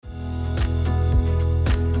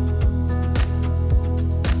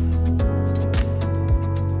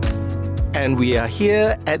And we are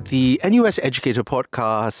here at the NUS Educator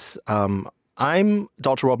podcast. I'm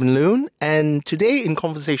Dr. Robin Loon, and today in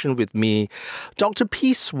conversation with me, Dr.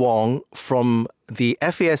 Peace Wong from the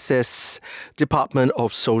FASS Department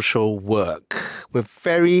of Social Work. We're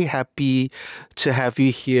very happy to have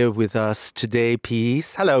you here with us today,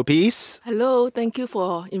 Peace. Hello, Peace. Hello, thank you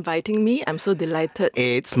for inviting me. I'm so delighted.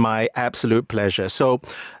 It's my absolute pleasure. So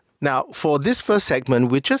now, for this first segment,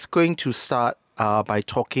 we're just going to start by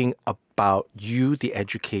talking about you, the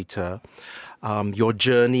educator, your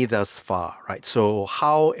journey thus far, right? So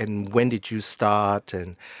how and when did you start,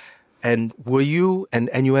 and were you an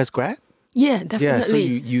NUS grad? Yeah, definitely.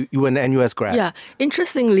 Yeah, so you were an NUS grad. Yeah,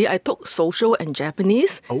 interestingly, I took social and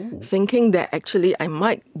Japanese, thinking that actually I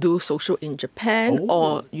might do social in Japan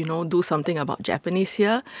or, do something about Japanese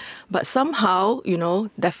here. But somehow,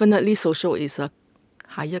 definitely social is a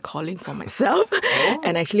higher calling for myself.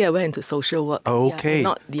 And actually I went into social work. Okay. Yeah,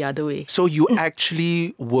 not the other way. So you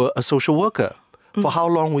actually were a social worker. For how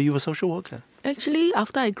long were you a social worker? Actually,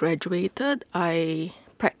 after I graduated, I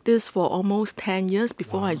practiced for almost 10 years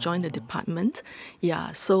before I joined the department.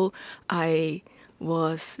 Yeah, so I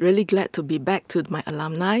was really glad to be back to my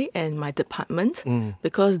alumni and my department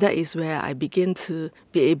because that is where I begin to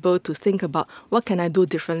be able to think about what can I do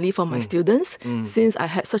differently for my students since I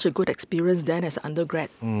had such a good experience then as an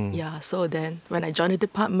undergrad. Yeah, so then when I joined the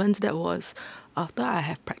department, that was after I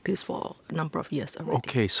have practiced for a number of years already.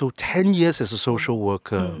 Okay, so 10 years as a social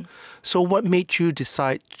worker. So what made you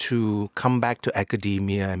decide to come back to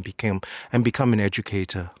academia and become an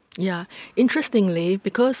educator? Yeah, interestingly,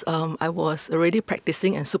 because I was already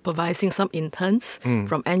practicing and supervising some interns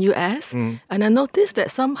from NUS, and I noticed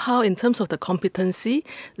that somehow in terms of the competency,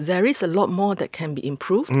 there is a lot more that can be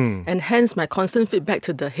improved, and hence my constant feedback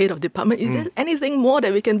to the head of department, is there anything more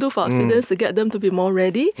that we can do for our students to get them to be more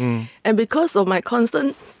ready? And because of my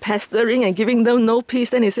constant pestering and giving them no peace,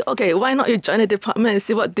 then he said, okay, why not you join the department and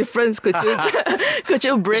see what difference could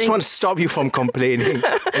you bring? I just want to stop you from complaining.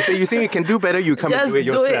 I say, you think you can do better, you come and do it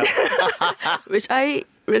yourself. Which I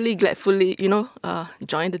really gladfully,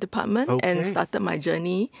 joined the department and started my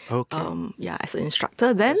journey. As an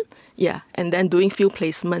instructor then, and then doing field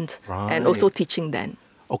placement and also teaching then.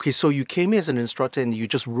 Okay, so you came as an instructor and you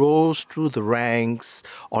just rose through the ranks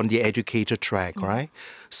on the educator track, right?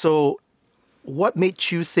 So what made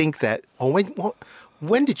you think that, or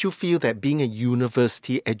when did you feel that being a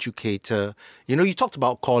university educator, you talked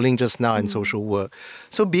about calling just now in social work.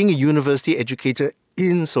 So being a university educator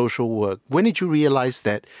in social work, when did you realize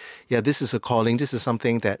that, this is a calling, this is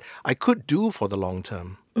something that I could do for the long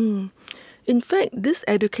term? In fact, this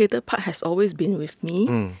educator part has always been with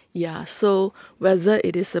me. So whether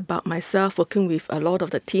it is about myself working with a lot of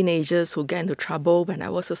the teenagers who get into trouble when I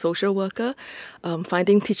was a social worker,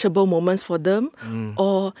 finding teachable moments for them,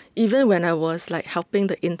 or even when I was helping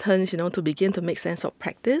the interns, to begin to make sense of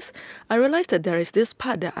practice, I realized that there is this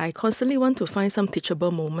part that I constantly want to find some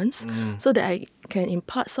teachable moments so that I can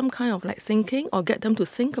impart some kind of thinking or get them to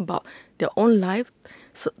think about their own life,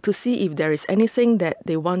 so to see if there is anything that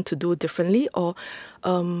they want to do differently or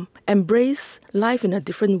embrace life in a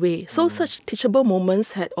different way. So such teachable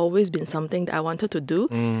moments had always been something that I wanted to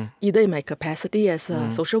do, either in my capacity as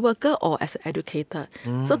a social worker or as an educator.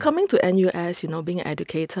 So coming to NUS, being an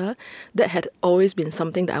educator, that had always been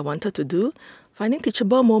something that I wanted to do. Finding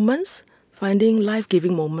teachable moments, finding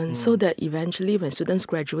life-giving moments so that eventually when students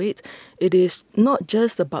graduate, it is not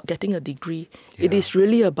just about getting a degree. It is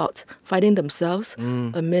really about finding themselves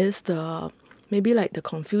amidst maybe the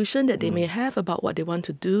confusion that they may have about what they want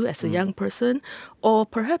to do as a young person, or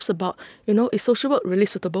perhaps about, is social work really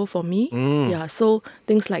suitable for me? So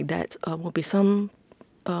things like that will be some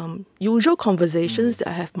usual conversations that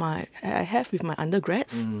I have with my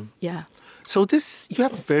undergrads. So you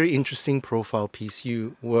have a very interesting profile piece.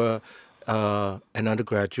 You were an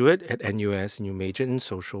undergraduate at NUS and you majored in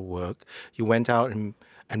social work. You went out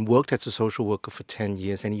and worked as a social worker for 10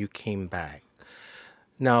 years and you came back.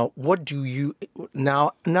 Now, what do you,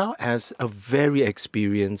 now as a very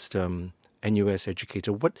experienced NUS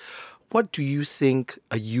educator, what do you think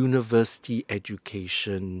a university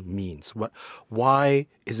education means? Why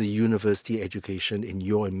is a university education, in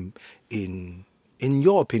your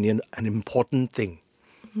opinion, an important thing?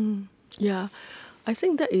 I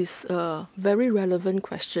think that is a very relevant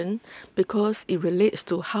question because it relates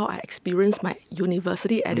to how I experienced my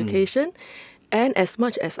university education. And as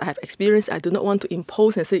much as I have experience, I do not want to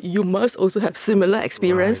impose and say, you must also have similar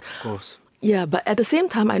experience. Right, of course. Yeah, but at the same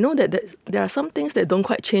time, I know that there are some things that don't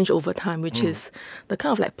quite change over time, which is the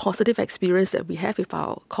kind of like positive experience that we have with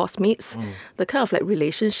our course mates, the kind of like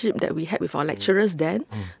relationship that we had with our lecturers then,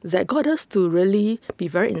 that got us to really be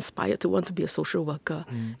very inspired to want to be a social worker.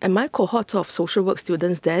 And my cohort of social work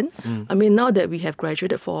students then, I mean, now that we have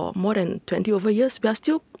graduated for more than 20 over years, we are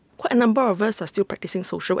still quite a number of us are still practicing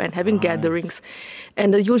social and having gatherings.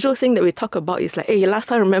 And the usual thing that we talk about is like, hey, last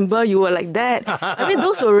time remember you were like that. I mean,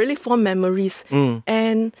 those were really fond memories.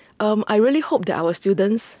 And I really hope that our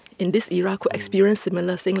students in this era could experience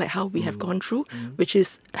similar thing like how we have gone through, which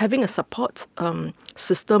is having a support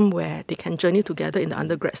system where they can journey together in the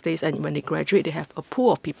undergrad stage, and when they graduate, they have a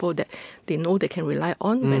pool of people that they know they can rely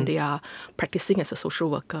on when they are practicing as a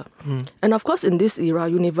social worker. And of course, in this era,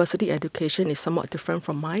 university education is somewhat different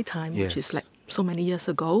from my time, which is like so many years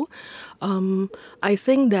ago. I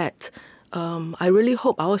think that I really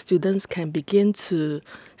hope our students can begin to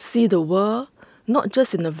see the world not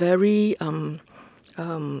just in a very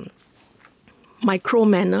micro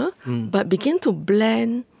manner, but begin to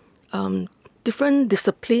blend different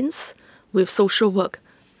disciplines with social work.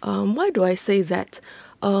 Why do I say that?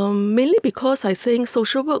 Mainly because I think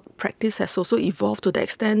social work practice has also evolved to the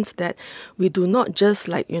extent that we do not just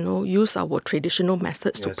use our traditional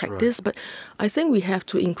methods to practice, but I think we have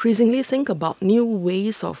to increasingly think about new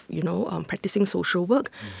ways of, practicing social work,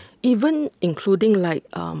 even including like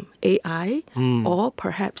AI or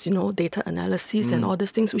perhaps, data analysis and all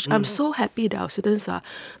these things, which I'm so happy that our students are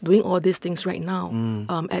doing all these things right now,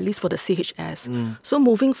 at least for the CHS. So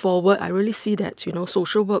moving forward, I really see that,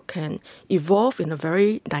 social work can evolve in a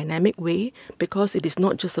very dynamic way, because it is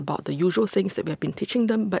not just about the usual things that we have been teaching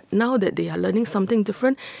them, but now that they are learning something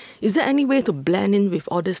different, is there any way to blend in with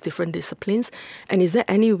all these different disciplines? And is there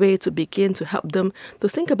any way to begin to help them to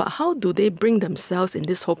think about how do they bring themselves in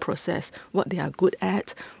this whole process, what they are good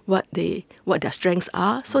at, what their strengths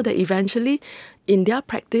are, so that eventually in their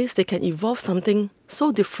practice they can evolve something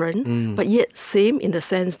so different, but yet same in the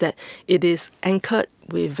sense that it is anchored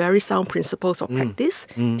with very sound principles of practice,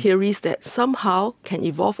 theories that somehow can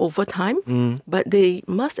evolve over time, but they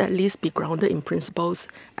must at least be grounded in principles,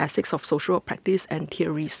 ethics of social practice and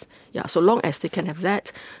theories. Yeah, so long as they can have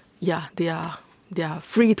that, yeah, they are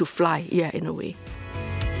free to fly, yeah, in a way.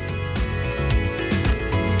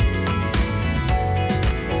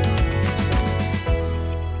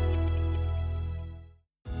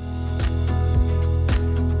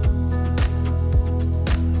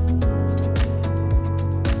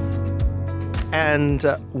 And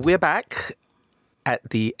we're back at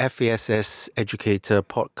the FASS Educator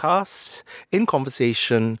podcast in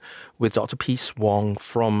conversation with Dr. Peace Wong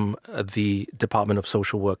from the Department of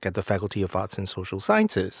Social Work at the Faculty of Arts and Social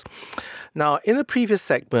Sciences. Now, in the previous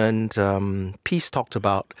segment, Peace talked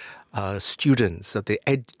about students,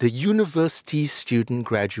 the university student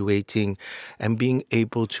graduating and being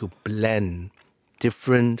able to blend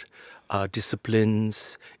different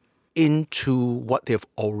disciplines into what they've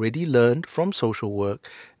already learned from social work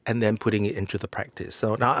and then putting it into the practice.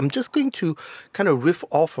 So now I'm just going to kind of riff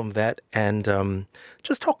off from that and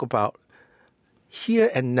just talk about here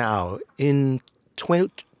and now in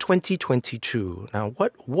 2022. Now,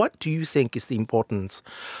 what do you think is the importance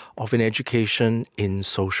of an education in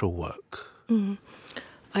social work?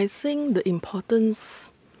 I think the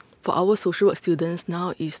importance for our social work students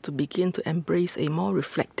now is to begin to embrace a more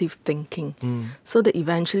reflective thinking, so that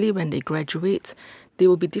eventually when they graduate, they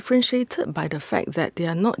will be differentiated by the fact that they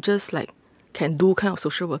are not just like can do kind of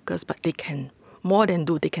social workers, but they can more than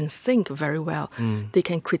do. They can think very well. They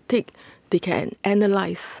can critique. They can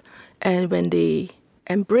analyze. And when they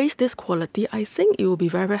embrace this quality, I think it will be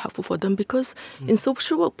very, very helpful for them, because in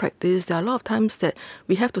social work practice, there are a lot of times that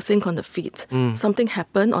we have to think on the feet. Something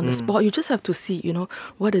happened on the spot. You just have to see,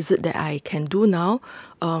 what is it that I can do now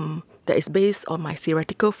that is based on my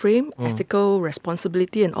theoretical frame, ethical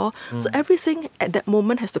responsibility and all. So everything at that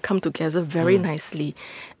moment has to come together very nicely.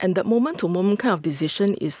 And that moment-to-moment kind of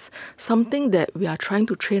decision is something that we are trying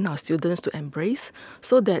to train our students to embrace,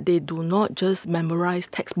 so that they do not just memorize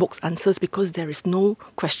textbooks answers because there is no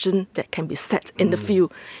question that can be set in the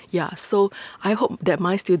field. Yeah, so I hope that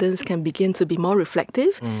my students can begin to be more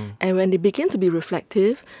reflective. And when they begin to be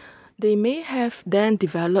reflective, they may have then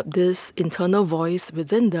developed this internal voice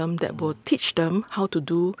within them that will teach them how to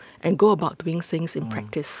do and go about doing things in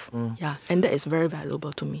practice. Yeah, and that is very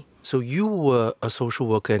valuable to me. So you were a social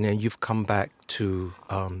worker and then you've come back to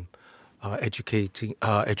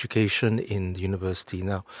education in the university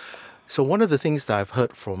now. So one of the things that I've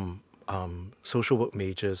heard from social work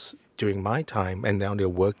majors during my time, and now they're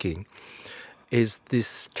working, is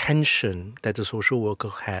this tension that the social worker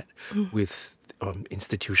had with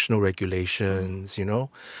institutional regulations,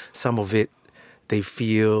 Some of it they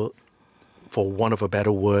feel, for want of a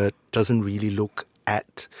better word, doesn't really look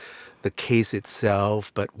at the case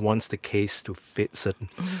itself, but wants the case to fit certain.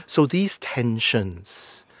 So these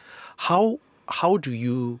tensions, how do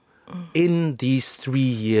you, in these 3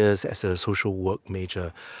 years as a social work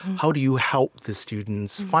major, how do you help the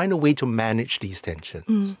students find a way to manage these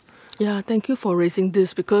tensions? Yeah, thank you for raising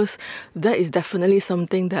this, because that is definitely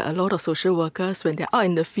something that a lot of social workers, when they're out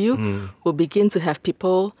in the field, will begin to have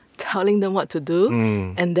people telling them what to do.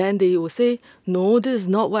 And then they will say, no, this is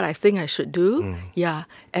not what I think I should do. Yeah.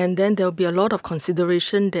 And then there'll be a lot of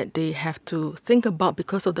consideration that they have to think about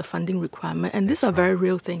because of the funding requirement. And these are very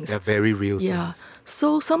real things. They're very real Yeah. things.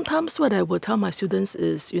 So sometimes what I will tell my students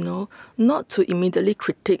is, not to immediately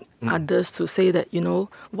critique others, to say that,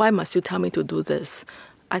 why must you tell me to do this?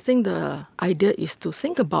 I think the idea is to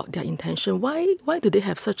think about their intention. Why do they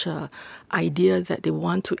have such a idea that they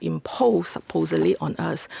want to impose supposedly on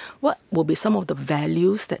us? What will be some of the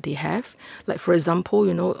values that they have? Like, for example,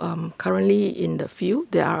 currently in the field,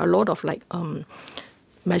 there are a lot of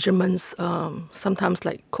measurements, sometimes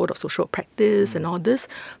like code of social practice and all this,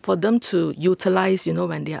 for them to utilize,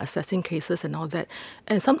 when they are assessing cases and all that.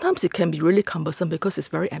 And sometimes it can be really cumbersome because it's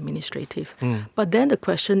very administrative. But then the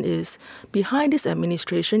question is, behind this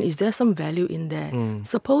administration, is there some value in there?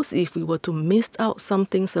 Suppose if we were to miss out some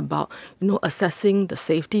things about, assessing the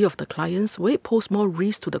safety of the clients, will it pose more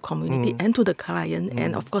risk to the community and to the client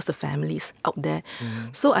and, of course, the families out there?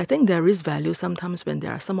 So I think there is value sometimes when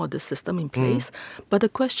there are some of the system in place. But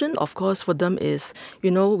the question, of course, for them is,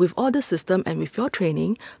 with all the system and with your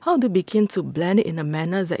training, how to begin to blend it in a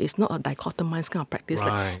manner that is not a dichotomized kind of practice.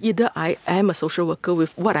 Right. Like either I am a social worker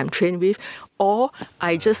with what I'm trained with, or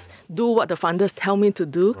I just do what the funders tell me to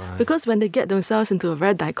do. Right. Because when they get themselves into a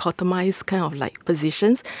very dichotomized kind of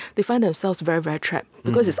positions, they find themselves very, very trapped.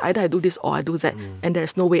 Because it's either I do this or I do that, and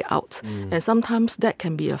there's no way out. And sometimes that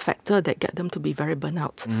can be a factor that get them to be very burnt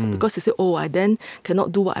out. Because they say, I then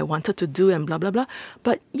cannot do what I wanted to do and blah, blah, blah.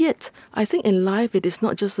 But yet, I think in life, it is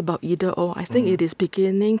not just about either or. I think it is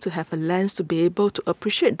beginning to have a lens to be able to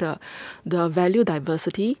appreciate the value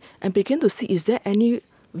diversity and begin to see, is there any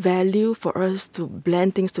value for us to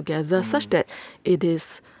blend things together such that it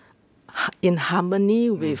is in harmony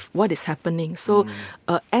with what is happening. So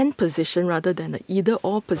an and position rather than an either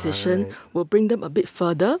or position will bring them a bit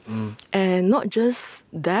further. And not just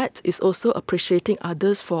that, is also appreciating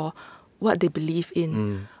others for what they believe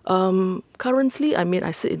in. Currently,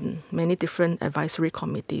 I sit in many different advisory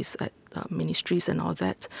committees at ministries and all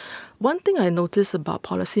that. One thing I notice about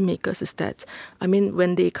policymakers is that,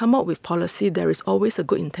 when they come up with policy, there is always a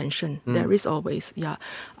good intention. There is always, yeah.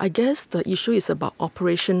 I guess the issue is about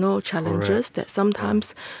operational challenges that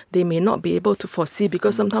sometimes they may not be able to foresee,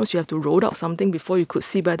 because sometimes you have to roll out something before you could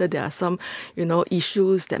see whether there are some,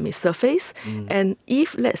 issues that may surface. And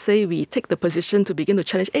if, let's say, we take the position to begin to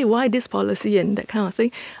challenge, hey, why this policy and that kind of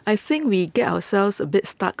thing, I think we get ourselves a bit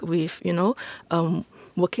stuck with,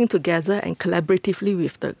 working together and collaboratively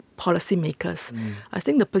with the policymakers. I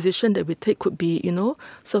think the position that we take could be,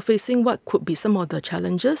 surfacing what could be some of the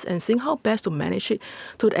challenges and seeing how best to manage it,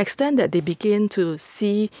 to the extent that they begin to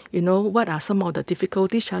see, what are some of the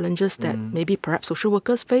difficulties, challenges that maybe perhaps social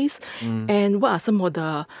workers face, and what are some of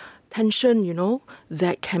the tension,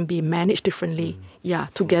 that can be managed differently,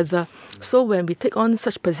 together. So when we take on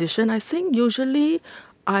such position, I think usually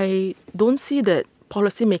I don't see that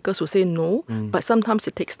policymakers will say no, but sometimes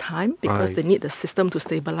it takes time because they need the system to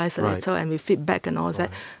stabilize a little, and with feedback and all that.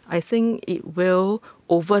 I think it will,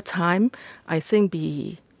 over time,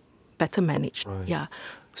 be better managed. Yeah.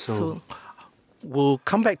 So we'll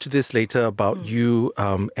come back to this later about you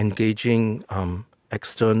engaging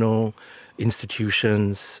external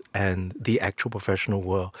institutions and the actual professional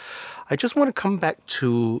world. I just want to come back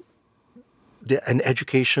to an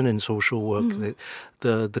education and social work,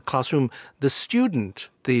 the classroom, the student,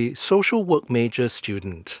 the social work major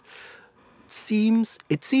student,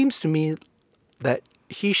 it seems to me that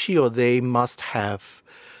he, she, or they must have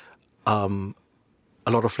a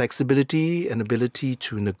lot of flexibility and ability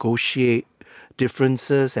to negotiate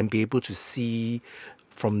differences and be able to see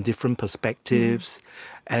from different perspectives.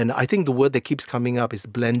 And I think the word that keeps coming up is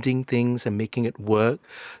blending things and making it work.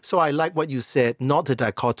 So I like what you said, not the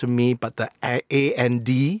dichotomy, but the A and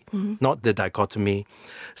D, not the dichotomy.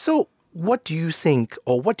 So what do you think,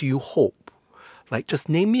 or what do you hope? Like, just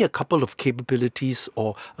name me a couple of capabilities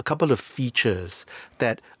or a couple of features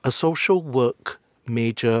that a social work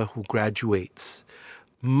major who graduates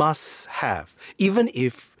must have, even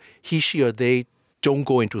if he, she, or they don't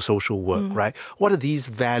go into social work, right? What are these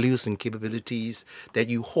values and capabilities that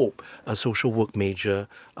you hope a social work major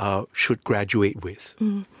should graduate with?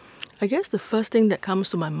 I guess the first thing that comes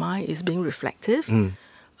to my mind is being reflective,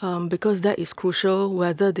 because that is crucial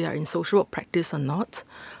whether they are in social work practice or not,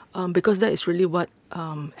 because that is really what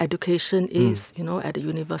education is, at the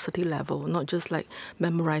university level, not just like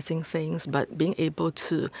memorizing things, but being able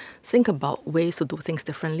to think about ways to do things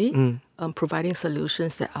differently, providing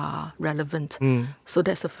solutions that are relevant. So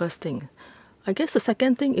that's the first thing. I guess the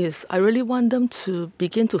second thing is I really want them to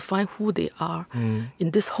begin to find who they are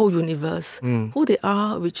in this whole universe, who they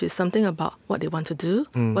are, which is something about what they want to do,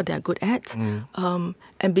 what they are good at,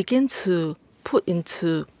 and begin to put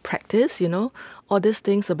into practice, all these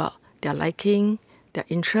things about their liking, their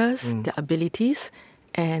interests, their abilities,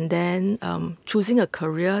 and then choosing a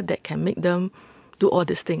career that can make them do all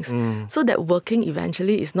these things. So that working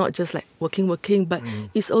eventually is not just like working, but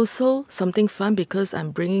it's also something fun because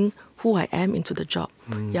I'm bringing who I am into the job.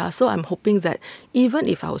 Yeah, so I'm hoping that even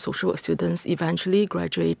if our social work students eventually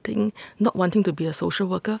graduating, not wanting to be a social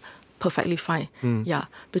worker, perfectly fine. Yeah,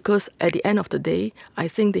 because at the end of the day, I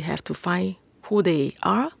think they have to find who they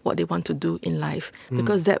are, what they want to do in life,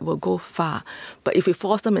 because that will go far. But if we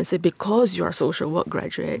force them and say, because you're a social work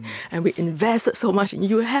graduate and we invested so much in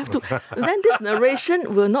you, you have to, then this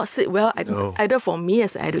narration will not sit well either for me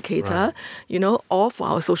as an educator, or for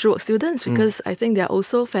our social work students, because I think they're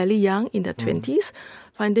also fairly young in their 20s,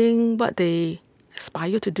 finding what they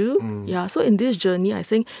aspire to do. Yeah, so in this journey, I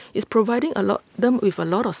think it's providing them with a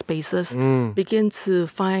lot of spaces, begin to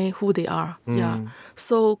find who they are. Yeah.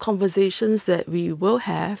 So conversations that we will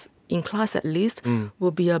have in class at least will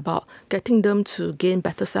be about getting them to gain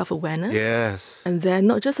better self-awareness. Yes. And then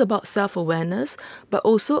not just about self-awareness, but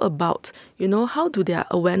also about, how do their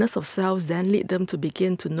awareness of selves then lead them to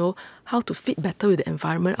begin to know how to fit better with the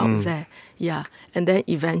environment out there. Yeah. And then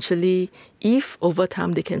eventually, if over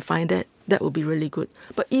time they can find that would be really good.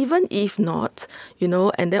 But even if not,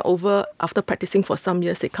 and then after practicing for some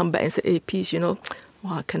years, they come back and say, hey, peace,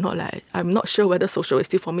 I cannot, I'm not sure whether social is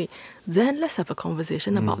still for me. Then let's have a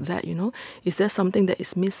conversation about that, Is there something that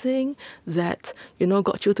is missing that,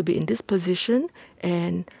 got you to be in this position?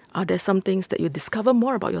 And are there some things that you discover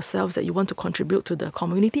more about yourselves that you want to contribute to the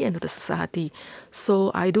community and to the society?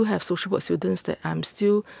 So I do have social work students that I'm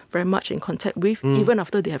still very much in contact with, even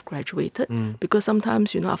after they have graduated. Because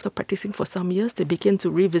sometimes, after practicing for some years, they begin to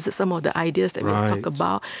revisit some of the ideas that we have talked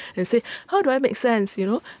about and say, how do I make sense?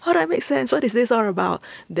 How do I make sense? What is this all about?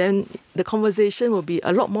 Then the conversation will be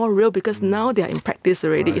a lot more real because now they are in practice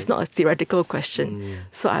already. It's not a theoretical question.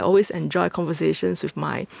 So I always enjoy conversations with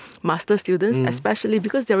my master students, especially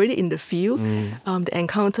because they're already in the field. They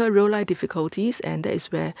encounter real-life difficulties, and that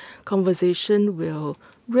is where conversation will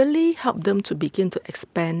really help them to begin to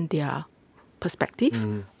expand their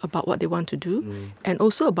perspective about what they want to do, and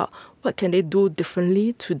also about what can they do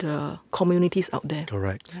differently to the communities out there.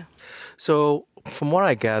 Correct. Yeah. So from what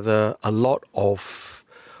I gather, a lot of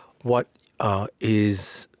what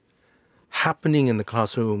is happening in the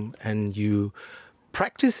classroom and you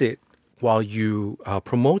practice it while you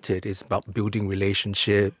promote it is about building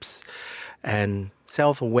relationships and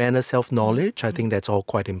self-awareness, self-knowledge. I think that's all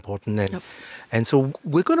quite important. And so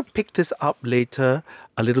we're going to pick this up later,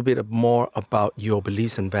 a little bit more about your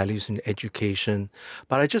beliefs and values in education.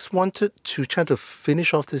 But I just wanted to try to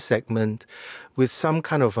finish off this segment with some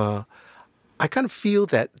kind of I kind of feel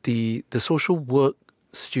that the social work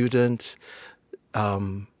student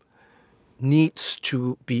needs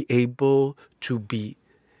to be able to be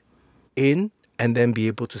in and then be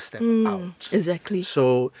able to step out. Exactly.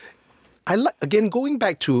 So again, going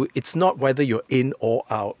back to it's not whether you're in or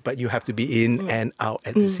out, but you have to be in and out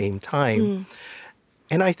at the same time.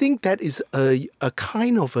 And I think that is a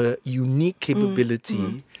kind of a unique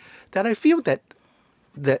capability that I feel that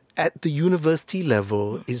at the university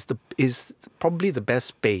level is probably the best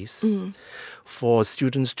space for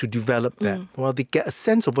students to develop that. Well, they get a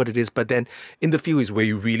sense of what it is, but then in the field is where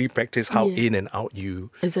you really practice how in and out you're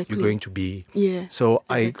going to be. Yeah. So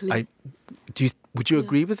exactly. would you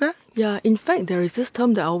agree with that? Yeah, in fact, there is this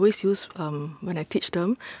term that I always use when I teach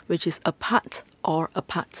them, which is apart or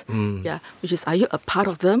apart. Yeah, which is, are you a part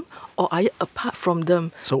of them or are you apart from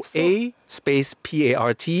them? So A space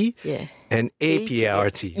PART and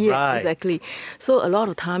APART. Yeah, right. Exactly. So a lot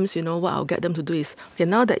of times, what I'll get them to do is, okay,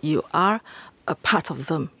 now that you are a part of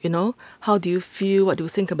them, how do you feel, what do you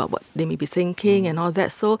think about what they may be thinking and all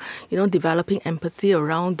that. So, developing empathy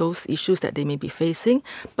around those issues that they may be facing.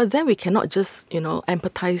 But then we cannot just,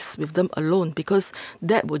 empathize with them alone, because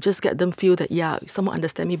that will just get them feel that, yeah, someone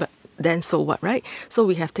understand me, but then so what, right? So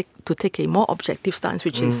we have to take a more objective stance,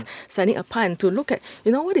 which is standing apart and to look at,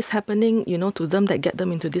 what is happening, to them that get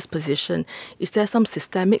them into this position. Is there some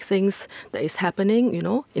systemic things that is happening,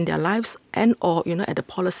 in their lives and or, at the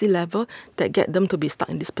policy level that get them to be stuck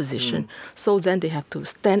in this position? So then they have to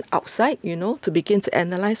stand outside, to begin to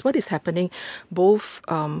analyze what is happening both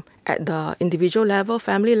at the individual level,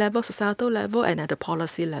 family level, societal level, and at the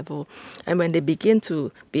policy level. And when they begin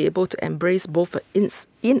to be able to embrace both an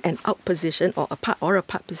in and out position or a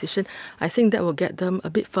part position, I think that will get them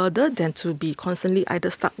a bit further than to be constantly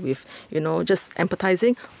either stuck with, just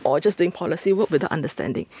empathizing or just doing policy work without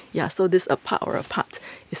understanding. Yeah, so this a part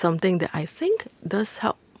is something that I think does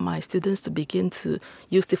help my students to begin to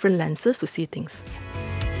use different lenses to see things.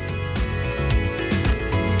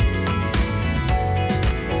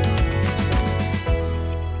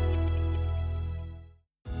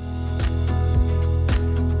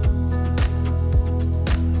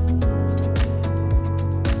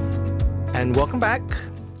 And welcome back.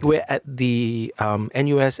 We're at the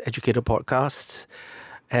NUS Educator podcast,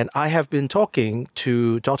 and I have been talking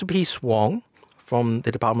to Dr. Peace Wong from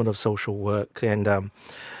the Department of Social Work. And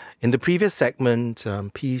in the previous segment,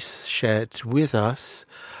 Peace shared with us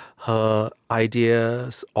her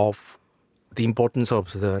ideas of the importance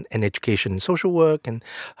of an education in social work and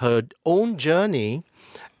her own journey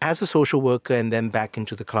as a social worker and then back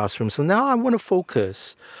into the classroom. So now I want to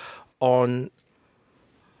focus on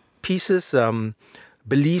Peace's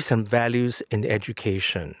beliefs and values in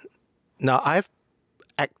education. Now, I've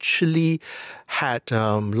actually had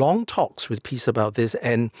long talks with Peace about this,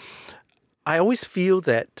 and I always feel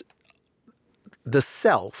that the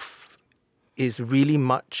self is very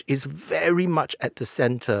much at the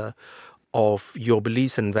center of your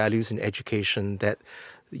beliefs and values in education. That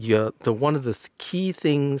one of the key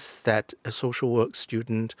things that a social work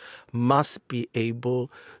student must be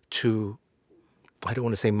able to, I don't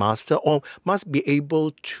want to say master, or must be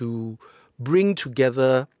able to bring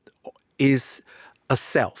together is a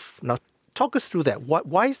self. Now, talk us through that.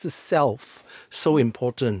 Why is the self so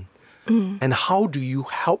important? And how do you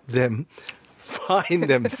help them find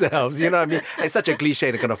themselves? You know what I mean? It's such a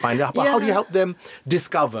cliche to kind of find out. But how do you help them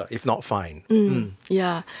discover, if not find?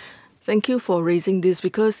 Yeah. Thank you for raising this,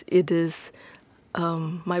 because it is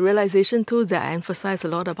my realization too that I emphasize a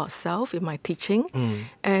lot about self in my teaching.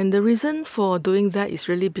 And the reason for doing that is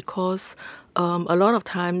really because a lot of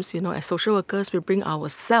times, as social workers, we bring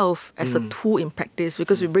ourself as a tool in practice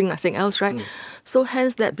because we bring nothing else, right? So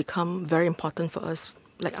hence that become very important for us.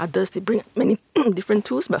 Like others, they bring many different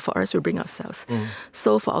tools, but for us, we bring ourselves.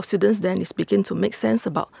 So for our students then, it's begin to make sense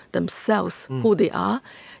about themselves, who they are.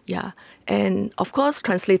 Yeah. And of course,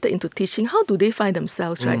 translated into teaching, how do they find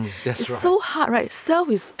themselves, right? That's it's right. so hard, right? Self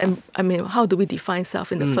is, how do we define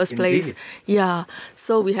self in the first place? Indeed. Yeah.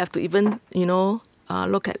 So we have to even,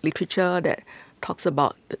 look at literature that talks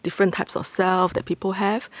about the different types of self that people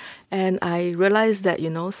have. And I realized that,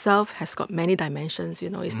 self has got many dimensions.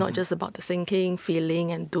 It's not just about the thinking,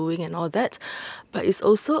 feeling, and doing and all that, but it's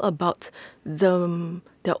also about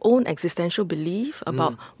their own existential belief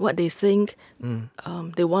about what they think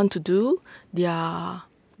they want to do,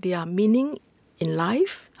 their meaning in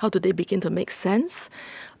life, how do they begin to make sense.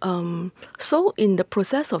 So in the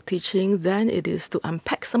process of teaching, then it is to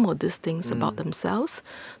unpack some of these things about themselves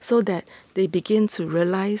so that they begin to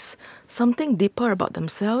realize something deeper about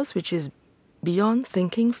themselves, which is beyond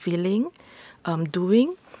thinking, feeling,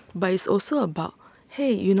 doing, but it's also about,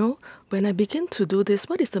 hey, when I begin to do this,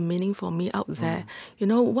 what is the meaning for me out there?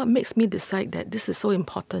 What makes me decide that this is so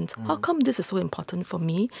important? How come this is so important for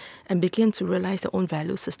me? And begin to realize their own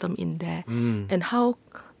value system in there and how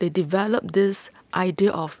they develop this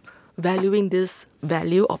idea of valuing this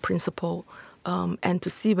value or principle and to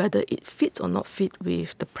see whether it fits or not fit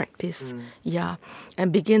with the practice. Yeah.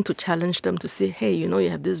 And begin to challenge them to say, hey, you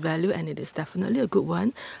have this value and it is definitely a good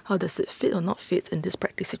one. How does it fit or not fit in this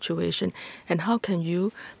practice situation? And how can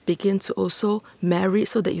you begin to also marry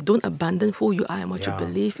so that you don't abandon who you are and what you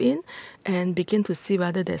believe in, and begin to see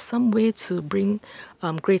whether there's some way to bring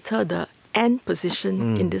greater the end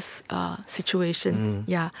position in this situation.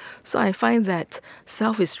 Yeah. So I find that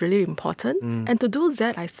self is really important. And to do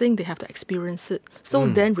that, I think they have to experience it. So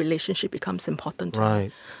then relationship becomes important to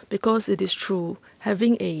me. Because it is true,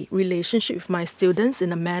 having a relationship with my students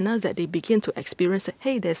in a manner that they begin to experience that,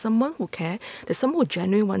 hey, there's someone who cares, there's someone who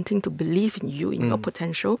genuinely wanting to believe in you, in your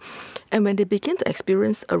potential. And when they begin to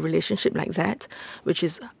experience a relationship like that, which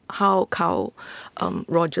is how Carl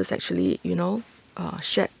Rogers actually,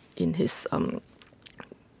 shared in his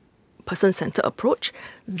person-centered approach,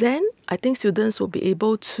 then I think students will be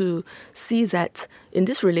able to see that in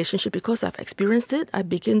this relationship, because I've experienced it, I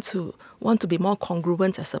begin to want to be more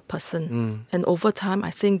congruent as a person. And over time,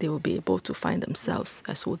 I think they will be able to find themselves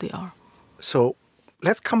as who they are. So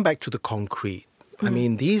let's come back to the concrete. I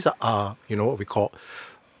mean, these are, what we call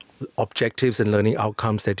objectives and learning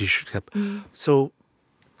outcomes that you should have. So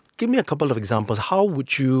give me a couple of examples. How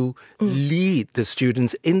would you lead the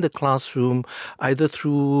students in the classroom, either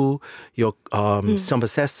through your some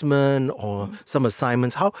assessment or some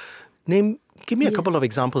assignments? Give me a couple of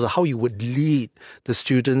examples of how you would lead the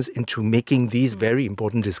students into making these very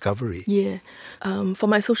important discoveries. Yeah. For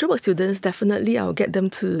my social work students, definitely I'll get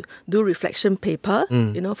them to do reflection paper,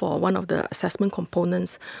 for one of the assessment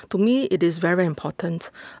components. To me, it is very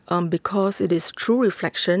important because it is through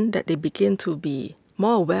reflection that they begin to be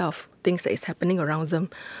more aware of things that is happening around them.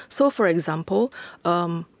 So, for example,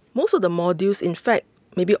 most of the modules, in fact,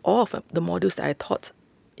 maybe all of the modules that I taught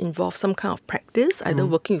involve some kind of practice, either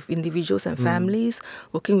working with individuals and families,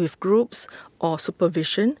 working with groups, or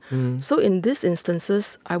supervision. So in these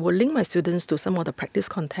instances, I will link my students to some of the practice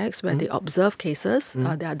contexts where they observe cases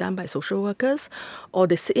that are done by social workers, or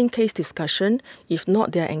they sit in case discussion. If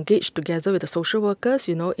not, they are engaged together with the social workers,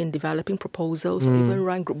 in developing proposals or even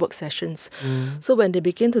run group work sessions. So when they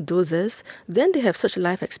begin to do this, then they have such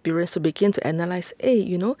life experience to begin to analyze,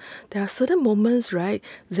 there are certain moments, right,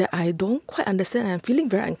 that I don't quite understand and I'm feeling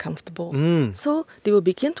very uncomfortable. So they will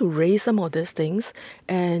begin to raise some of these things,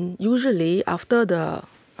 and usually after the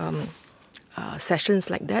sessions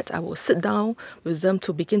like that, I will sit down with them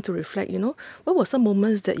to begin to reflect, what were some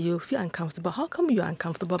moments that you feel uncomfortable? How come you're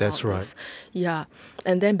uncomfortable about this? Yeah.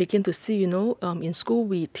 And then begin to see, in school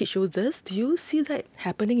we teach you this. Do you see that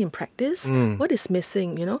happening in practice? What is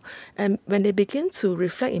missing, And when they begin to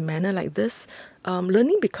reflect in manner like this,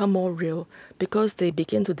 learning become more real because they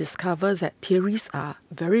begin to discover that theories are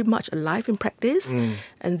very much alive in practice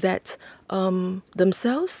and that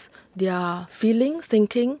themselves, their feeling,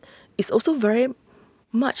 thinking is also very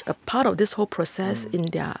much a part of this whole process in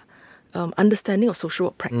their understanding of social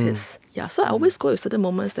work practice. Yeah, so I always go with certain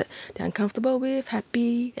moments that they're uncomfortable with,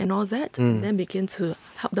 happy and all that, and then begin to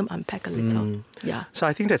help them unpack a little. Yeah. So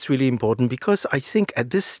I think that's really important because I think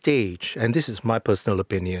at this stage, and this is my personal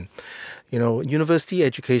opinion, university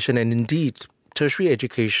education and indeed tertiary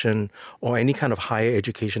education or any kind of higher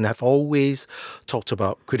education have always talked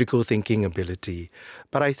about critical thinking ability.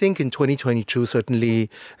 But I think in 2022, certainly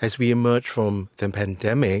as we emerge from the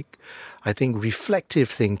pandemic, I think reflective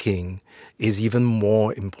thinking is even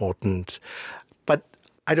more important. But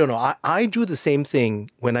I don't know, I do the same thing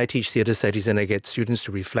when I teach theatre studies and I get students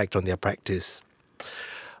to reflect on their practice.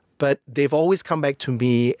 But they've always come back to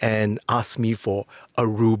me and asked me for a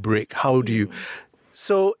rubric. How do you...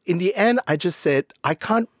 So in the end, I just said, I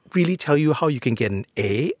can't really tell you how you can get an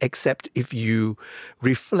A, except if you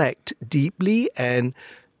reflect deeply, and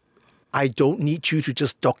I don't need you to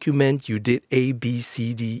just document you did A, B,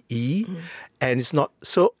 C, D, E. And it's not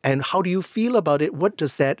so, and how do you feel about it? What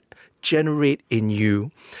does that generate in you?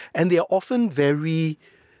 And they're always very,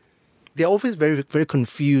 very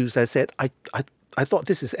confused. I said, I thought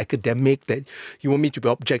this is academic, that you want me to be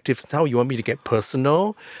objective. Now you want me to get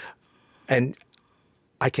personal. And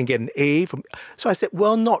I can get an A from... So I said,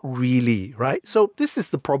 well, not really, right? So this is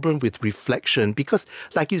the problem with reflection because,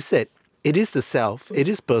 like you said, it is the self, it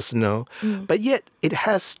is personal, but yet it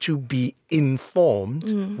has to be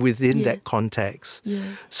informed within that context.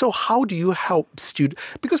 So how do you help students?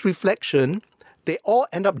 Because reflection, they all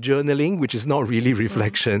end up journaling, which is not really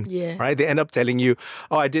reflection, right? They end up telling you,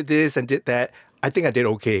 oh, I did this and did that. I think I did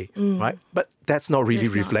okay, right? But that's not really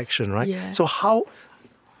reflection, right? Yeah. So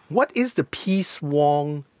what is the Peace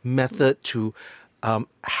Wong method to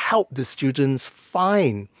help the students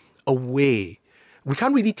find a way? We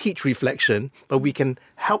can't really teach reflection, but we can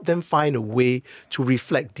help them find a way to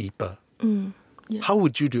reflect deeper. How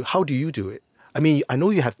do you do it? I mean, I know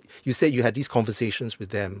you said you had these conversations with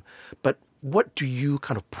them, but what do you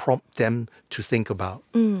kind of prompt them to think about?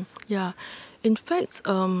 Yeah. In fact,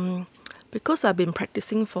 because I've been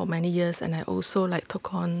practicing for many years and I also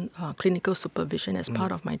took on clinical supervision as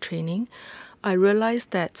part of my training, I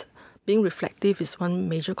realized that being reflective is one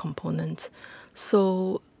major component.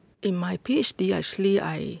 So in my PhD, actually,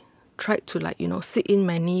 I tried to sit in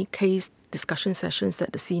many case discussion sessions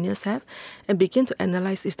that the seniors have and begin to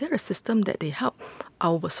analyze, is there a system that they help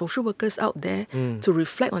our social workers out there to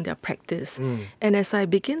reflect on their practice? And as I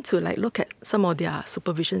begin to look at some of their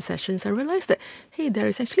supervision sessions, I realized that, hey, there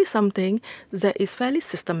is actually something that is fairly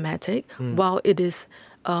systematic while it is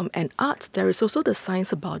and art, there is also the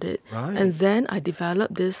science about it. Right. And then I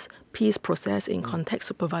developed this peace process in context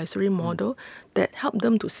supervisory model that helped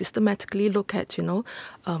them to systematically look at,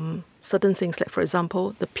 certain things. Like, for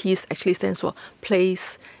example, the peace actually stands for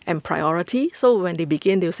place and priority. So when they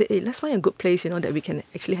begin, they'll say, hey, let's find a good place, that we can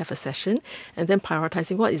actually have a session. And then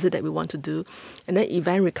prioritizing what is it that we want to do. And then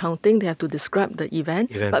event recounting, they have to describe the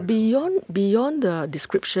event. But beyond the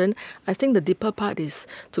description, I think the deeper part is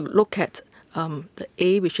to look at the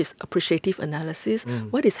A, which is appreciative analysis.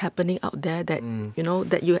 What is happening out there that,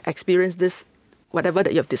 that you experience this, whatever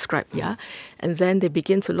that you have described, yeah? And then they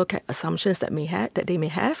begin to look at assumptions that they may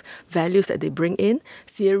have, values that they bring in,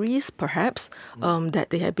 theories perhaps that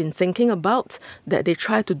they have been thinking about, that they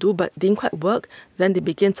try to do but didn't quite work. Then they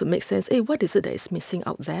begin to make sense, hey, what is it that is missing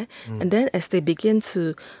out there? And then as they begin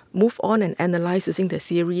to move on and analyze using the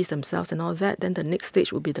theories themselves and all that, then the next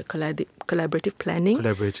stage will be the collaborative planning.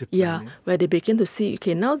 Yeah, where they begin to see,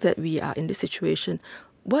 okay, now that we are in this situation,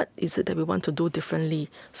 what is it that we want to do differently?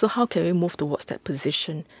 So how can we move towards that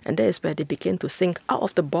position? And that is where they begin to think out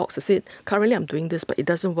of the box to say, currently I'm doing this, but it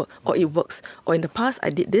doesn't work, or it works. Or in the past,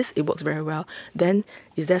 I did this, it works very well. Then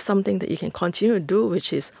is there something that you can continue to do,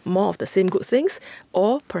 which is more of the same good things?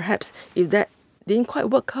 Or perhaps if that didn't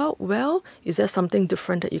quite work out well, is there something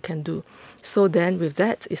different that you can do? So then with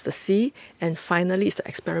that is the C, and finally it's the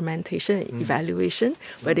experimentation and evaluation,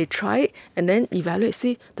 where they try it and then evaluate,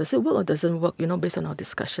 see, does it work or doesn't work, based on our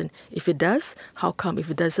discussion. If it does, how come? If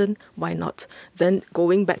it doesn't, why not? Then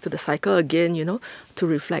going back to the cycle again, to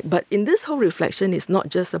reflect. But in this whole reflection, it's not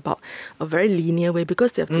just about a very linear way,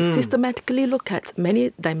 because they have to systematically look at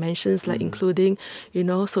many dimensions, like including,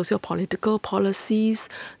 socio-political policies.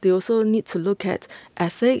 They also need to look at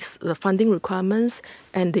ethics, the funding requirements,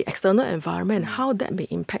 and the external environment, how that may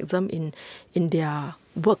impact them in their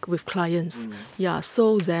work with clients. Yeah,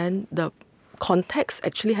 so then the context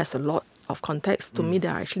actually has a lot of context. To me,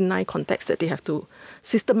 there are actually 9 contexts that they have to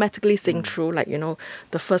systematically think through. Like,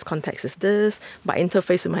 the first context is this, my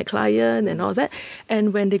interface with my client and all that.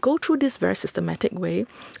 And when they go through this very systematic way,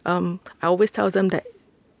 I always tell them that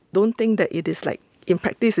don't think that it is like, in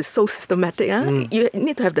practice, it's so systematic. You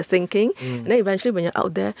need to have the thinking. And then eventually when you're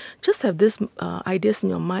out there, just have this ideas in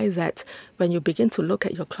your mind that when you begin to look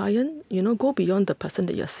at your client, go beyond the person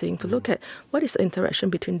that you're seeing to look at what is the interaction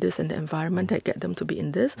between this and the environment that get them to be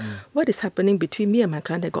in this. What is happening between me and my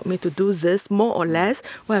client that got me to do this, more or less?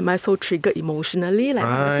 Why am I so triggered emotionally? Like,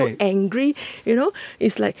 I'm so angry?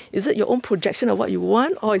 It's like, is it your own projection of what you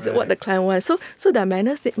want, or is it what the client wants? So there are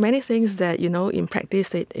many things that, in practice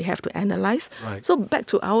they have to analyze. So back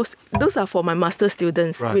to ours, those are for my master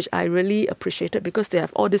students, which I really appreciated, because they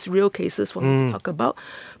have all these real cases for me to talk about.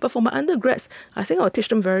 But for my undergrads, I think I'll teach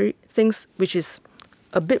them things which is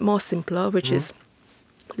a bit more simpler, which is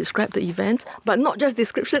describe the event, but not just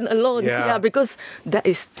description alone. Yeah, because that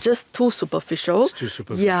is just too superficial. It's too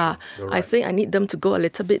superficial. Yeah, right. I think I need them to go a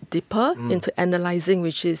little bit deeper into analyzing,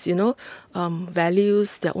 which is,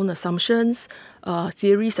 values, their own assumptions,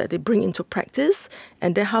 theories that they bring into practice,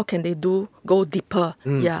 and then how can they go deeper?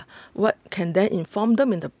 Yeah, what can then inform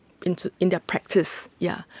them in their practice.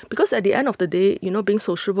 Yeah, because at the end of the day, being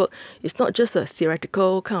social work is not just a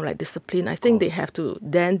theoretical kind of like discipline. I think they have to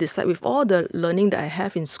then decide, with all the learning that I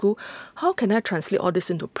have in school, how can I translate all this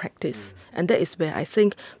into practice? And that is where I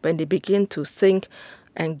think when they begin to think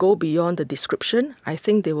and go beyond the description, I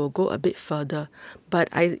think they will go a bit further. But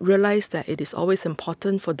I realize that it is always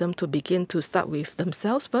important for them to begin to start with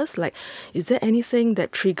themselves first. Like, is there anything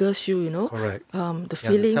that triggers you, Correct. The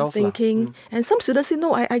feeling, the thinking. And some students say,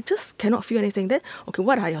 no, I just cannot feel anything. Then, okay,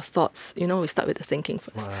 what are your thoughts? We start with the thinking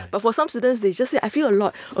first. But for some students, they just say, I feel a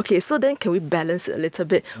lot. Okay, so then can we balance it a little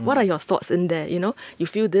bit? What are your thoughts in there? You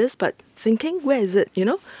feel this, but thinking, where is it?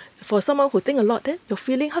 For someone who think a lot, then you're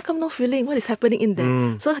feeling, how come no feeling? What is happening in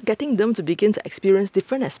there? So getting them to begin to experience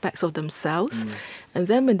different aspects of themselves. And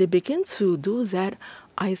then when they begin to do that,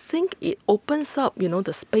 I think it opens up,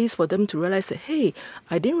 the space for them to realize that, hey,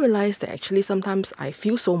 I didn't realize that actually sometimes I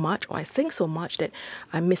feel so much, or I think so much, that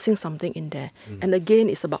I'm missing something in there. And again,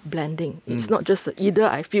 it's about blending. It's not just either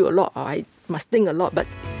I feel a lot or I must think a lot, but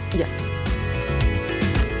yeah.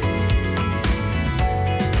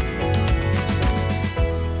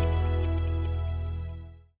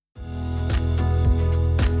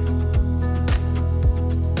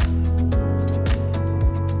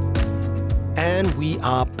 And we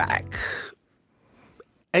are back.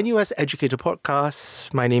 NUS Educator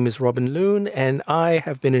Podcast. My name is Robin Loon, and I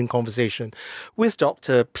have been in conversation with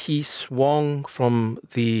Dr. Peace Wong from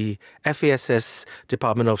the FASS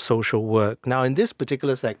Department of Social Work. Now, in this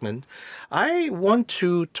particular segment, I want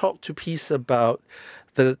to talk to Peace about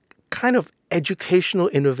the kind of educational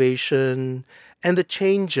innovation and the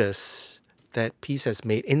changes that Peace has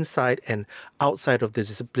made inside and outside of the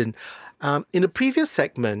discipline. In the previous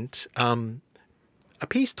segment,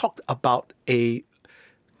 Peace talked about a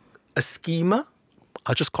schema.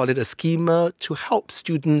 I'll just call it a schema to help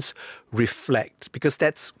students reflect, because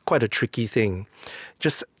that's quite a tricky thing.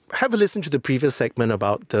 Just have a listen to the previous segment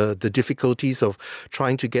about the difficulties of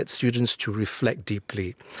trying to get students to reflect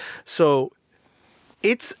deeply. So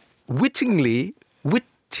it's wittily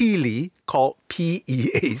called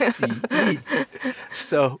PEACE.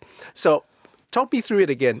 So talk me through it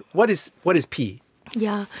again. What is P?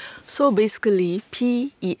 Yeah. So basically,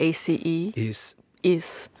 PEACE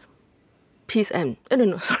is peace and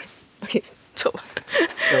no, sorry. Okay. So,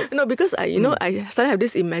 no, because I started to have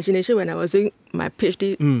this imagination when I was doing my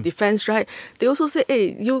PhD defense, right? They also say,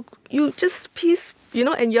 hey, you just peace,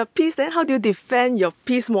 and you're peace, then how do you defend your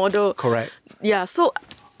peace model? Correct. So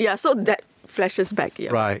that flashes back.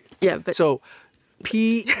 Yeah. Right. Yeah. But so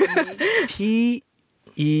PEACE.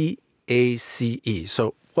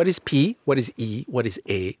 So what is P? What is E? What is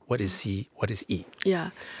A? What is C? What is E?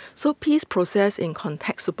 Yeah. So peace process in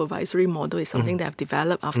context supervisory model is something that I've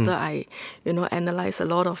developed after I, analyze a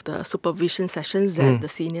lot of the supervision sessions that the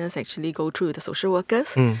seniors actually go through with the social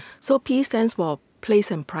workers. So P stands for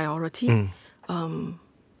place and priority.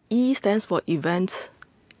 E stands for event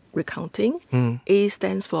recounting. A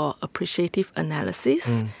stands for appreciative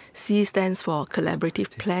analysis. C stands for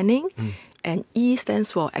collaborative planning. And E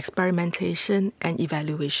stands for experimentation and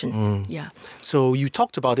evaluation. Yeah. So you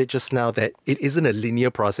talked about it just now that it isn't a linear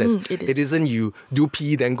process. It isn't you do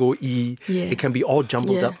P then go E. Yeah. It can be all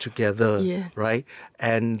jumbled up together, Yeah. right?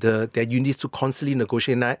 And that you need to constantly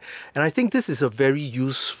negotiate. And I think this is a very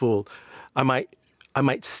useful. I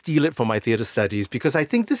might steal it from my theatre studies, because I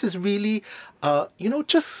think this is really,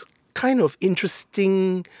 just kind of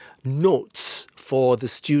interesting notes for the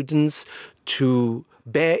students to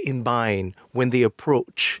bear in mind when they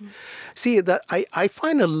approach. See, that I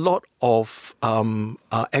find a lot of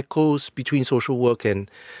echoes between social work and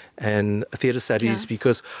theatre studies,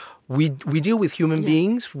 because we deal with human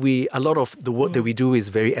beings. A lot of the work that we do is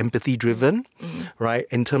very empathy driven, right?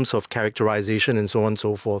 In terms of characterization and so on and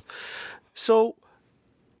so forth. So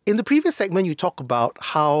in the previous segment, you talk about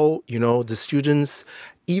how, the students,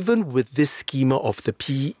 even with this schema of the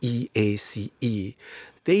PEACE,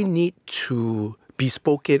 they need to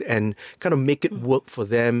bespoke it and kind of make it work for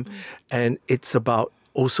them. And it's about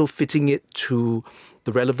also fitting it to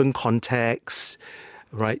the relevant context,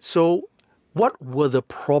 right? So what were the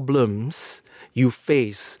problems you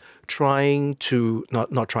face what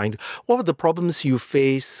were the problems you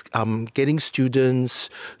face getting students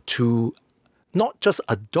to not just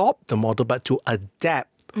adopt the model, but to adapt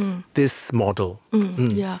this model?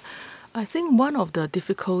 Yeah. I think one of the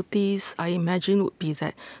difficulties I imagine would be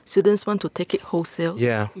that students want to take it wholesale.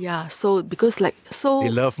 Yeah. Yeah. So because they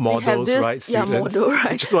love models, have this, right? Students. Model, right?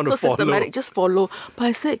 They just want to follow. Systematic, just follow. But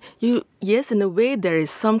I say yes, in a way there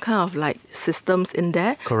is some kind of systems in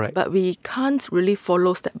there. Correct. But we can't really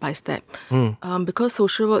follow step by step, because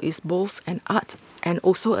social work is both an art and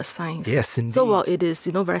also a science. Yes, indeed. So while it is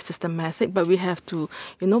very systematic, but we have to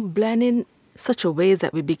blend in such a way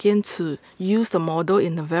that we begin to use the model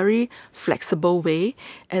in a very flexible way,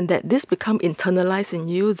 and that this become internalized in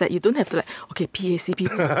you, that you don't have to PACP.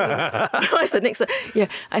 What's the next one? Yeah,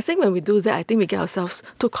 I think when we do that, I think we get ourselves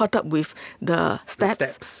too caught up with the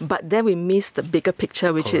steps. But then we miss the bigger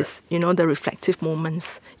picture, which is, the reflective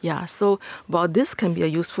moments. Yeah, so while this can be a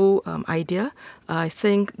useful idea, I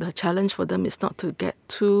think the challenge for them is not to get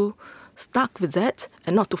too stuck with that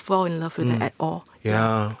and not to fall in love with it at all.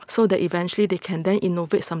 Yeah. So that eventually they can then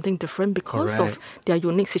innovate something different because Correct. of their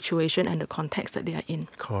unique situation and the context that they are in.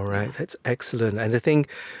 Correct. That's excellent. And I think,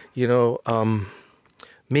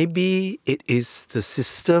 maybe it is the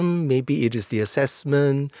system, maybe it is the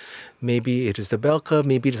assessment, maybe it is the bell curve,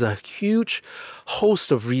 maybe it is a huge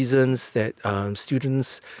host of reasons that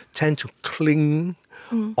students tend to cling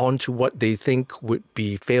onto what they think would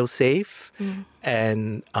be fail-safe,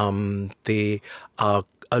 and they are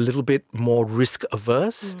a little bit more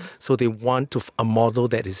risk-averse, so they want a model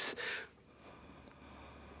that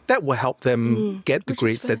will help them get the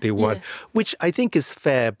grades that they want, which I think is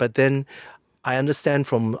fair. But then I understand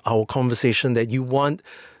from our conversation that you want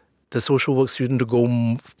the social work student to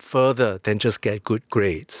go further than just get good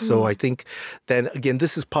grades. So I think then, again,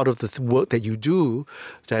 this is part of the work that you do.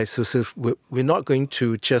 So we're not going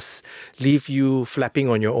to just leave you flapping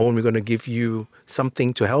on your own. We're going to give you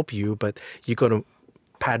something to help you, but you're going to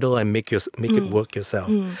paddle and make it work yourself.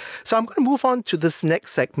 So I'm going to move on to this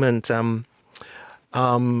next segment.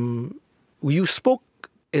 You spoke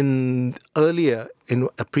earlier in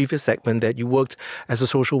a previous segment that you worked as a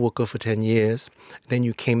social worker for 10 years. Then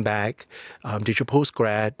you came back, did your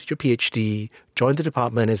postgrad, did your PhD, joined the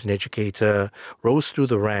department as an educator, rose through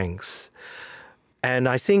the ranks. And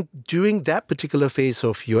I think during that particular phase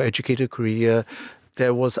of your educator career,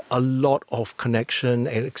 there was a lot of connection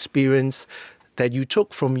and experience that you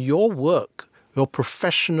took from your work, your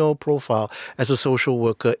professional profile as a social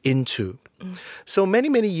worker into. So many,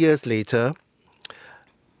 many years later,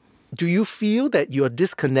 do you feel that you're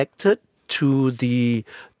disconnected to the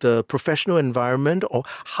professional environment, or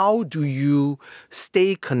how do you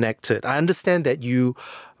stay connected? I understand that you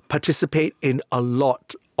participate in a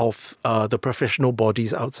lot of the professional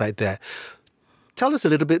bodies outside there. Tell us a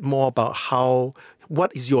little bit more about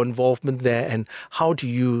what is your involvement there, and how do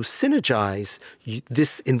you synergize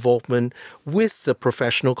this involvement with the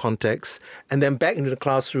professional context, and then back into the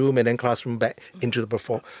classroom, and then classroom back into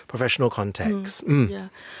the professional context? Yeah.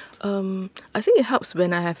 I think it helps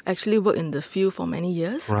when I have actually worked in the field for many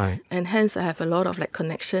years. Right. And hence I have a lot of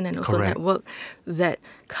connection and also Correct. network that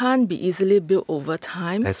can't be easily built over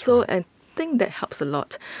time. That's so right. and I think that helps a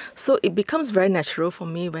lot. So it becomes very natural for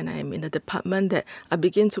me when I'm in the department that I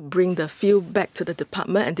begin to bring the field back to the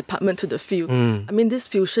department and department to the field. I mean, this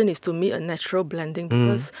fusion is to me a natural blending,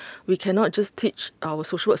 because we cannot just teach our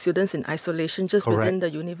social work students in isolation just Correct. within the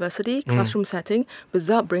university classroom setting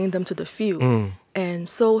without bringing them to the field. And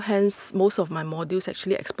so hence most of my modules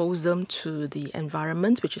actually expose them to the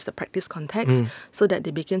environment, which is the practice context, so that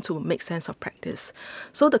they begin to make sense of practice.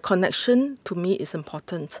 So the connection to me is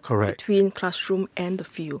important. Correct. Between classroom and the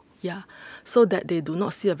field. Yeah. So that they do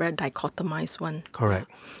not see a very dichotomized one.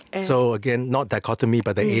 Correct. And So again, not dichotomy,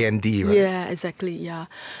 but the A and D, right? yeah, exactly. Yeah.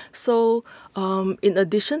 So in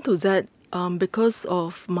addition to that, because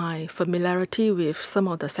of my familiarity with some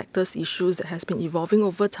of the sector's issues that has been evolving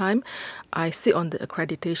over time, I sit on the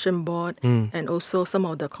accreditation board and also some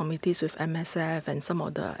of the committees with MSF and some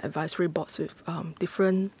of the advisory boards with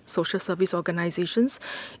different social service organizations.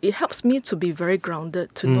 It helps me to be very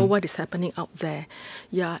grounded, to know what is happening out there.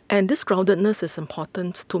 Yeah, and this groundedness is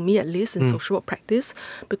important to me, at least in social work practice,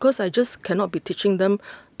 because I just cannot be teaching them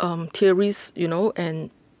theories,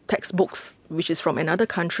 and textbooks, which is from another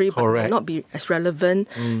country, but Correct. may not be as relevant,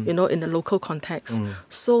 in the local context.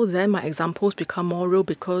 So then my examples become more real,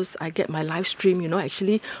 because I get my live stream,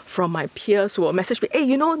 actually from my peers who will message me,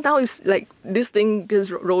 hey, now it's like this thing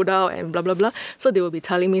is rolled out and blah, blah, blah. So they will be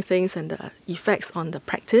telling me things and the effects on the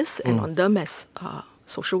practice and on them as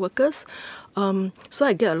social workers. So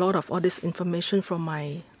I get a lot of all this information from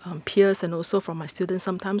my peers and also from my students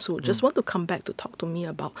sometimes, who just want to come back to talk to me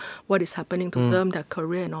about what is happening to them, their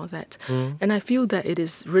career and all that. And I feel that it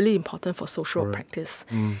is really important for social practice.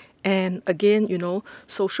 And again,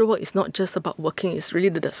 social work is not just about working, it's really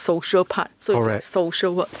the social part. So it's like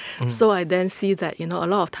social work. So I then see that, a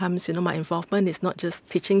lot of times, my involvement is not just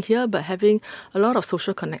teaching here, but having a lot of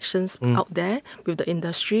social connections out there with the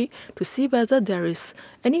industry to see whether there is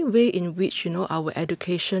any way in which, our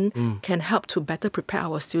education can help to better prepare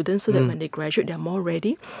our students so that when they graduate, they're more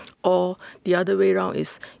ready. Or the other way around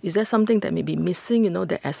is there something that may be missing,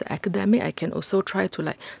 that as an academic, I can also try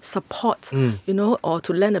to support, or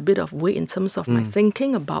to lend a bit of weight in terms of my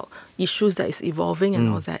thinking about issues that is evolving and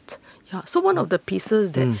all that. Yeah. So one of the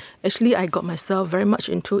pieces that actually I got myself very much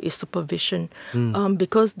into is supervision,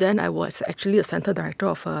 because then I was actually a center director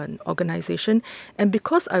of an organization, and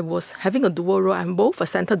because I was having a dual role, I'm both a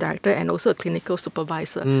center director and also a clinical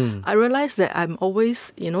supervisor. I realized that I'm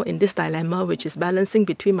always, in this dilemma, which is balancing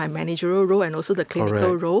between my managerial role and also the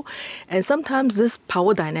clinical role, and sometimes this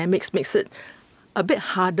power dynamics makes it a bit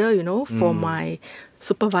harder, for my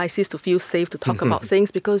supervisors to feel safe to talk about things,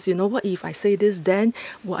 because what if I say this, then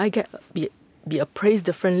will I be appraised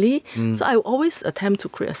differently? So I always attempt to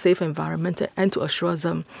create a safe environment and to assure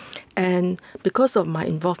them. And because of my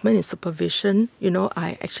involvement in supervision,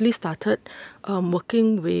 I actually started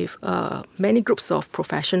working with many groups of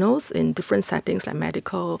professionals in different settings like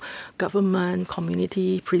medical, government,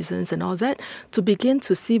 community, prisons and all that, to begin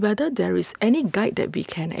to see whether there is any guide that we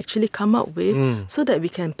can actually come up with so that we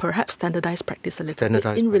can perhaps standardize practice a little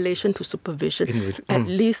bit in relation to supervision. At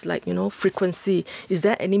least frequency. Is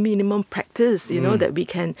there any minimum practice, that we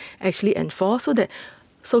can actually enforce so that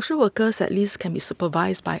social workers at least can be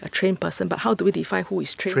supervised by a trained person, but how do we define who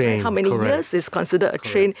is trained? Right? How many years is considered a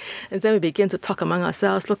trained? And then we begin to talk among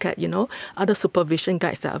ourselves, look at, other supervision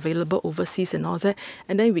guides that are available overseas and all that.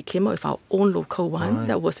 And then we came up with our own local one.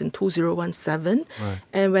 That was in 2017.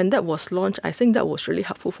 And when that was launched, I think that was really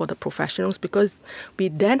helpful for the professionals, because we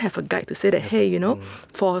then have a guide to say that, hey,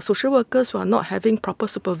 for social workers who are not having proper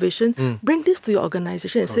supervision, bring this to your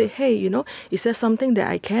organization and say, hey, is there something that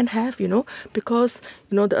I can have, because,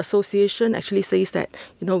 the association actually says that,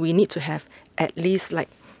 we need to have at least like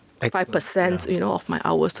 5%, of my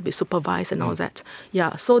hours to be supervised and all that.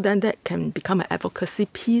 Yeah, so then that can become an advocacy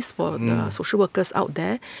piece for the social workers out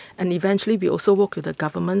there. And eventually we also work with the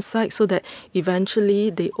government side so that eventually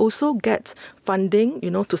they also get funding,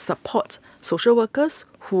 to support social workers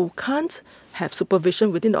who can't have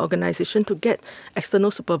supervision within the organization to get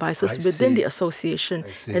external supervisors within the association.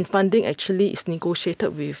 And funding actually is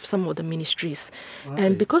negotiated with some of the ministries.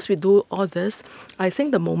 And because we do all this, I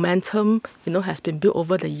think the momentum, has been built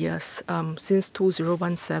over the years, since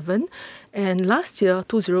 2017. And last year,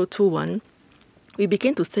 2021, we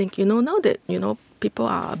began to think, now that, people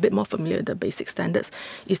are a bit more familiar with the basic standards,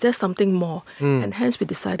 is there something more? And hence we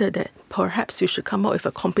decided that perhaps we should come up with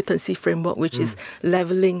a competency framework, which is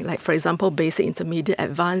leveling, like for example, basic, intermediate,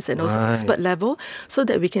 advanced, and also expert level, so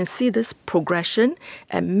that we can see this progression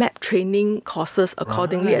and map training courses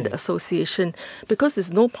accordingly at the association. Because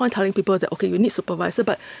there's no point telling people that, okay, you need supervisor,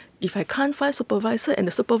 but if I can't find supervisor and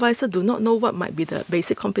the supervisor do not know what might be the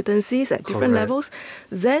basic competencies at different levels,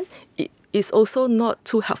 then it's also not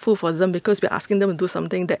too helpful for them, because we're asking them to do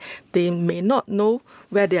something that they may not know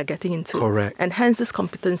where they are getting into. Correct. And hence this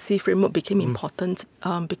competency framework became important,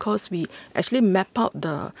 because we actually map out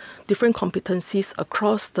the different competencies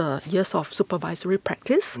across the years of supervisory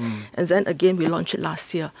practice. And then again, we launched it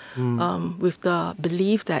last year with the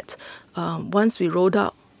belief that once we rolled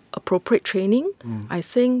out appropriate training, I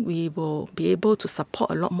think we will be able to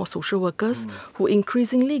support a lot more social workers who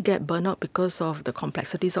increasingly get burnt out because of the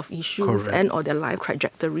complexities of issues and or their life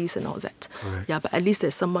trajectories and all that. Yeah, but at least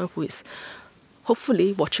there's someone who is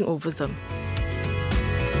hopefully watching over them.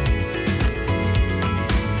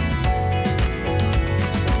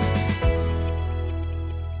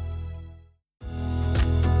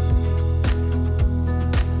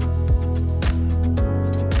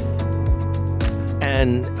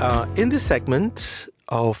 And in this segment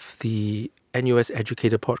of the NUS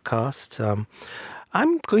Educator podcast,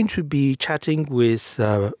 I'm going to be chatting with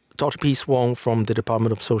Dr. Peace Wong from the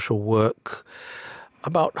Department of Social Work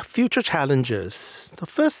about future challenges. The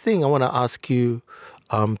first thing I want to ask you,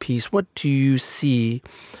 Peace, what do you see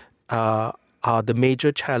are the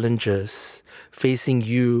major challenges facing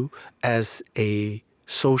you as a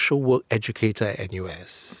social work educator at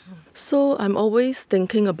NUS? So I'm always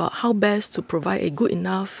thinking about how best to provide a good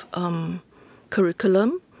enough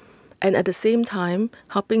curriculum, and at the same time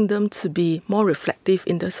helping them to be more reflective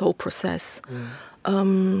in this whole process.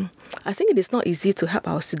 I think it is not easy to help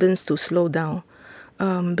our students to slow down.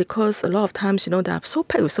 Because a lot of times, they are so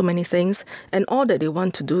packed with so many things, and all that they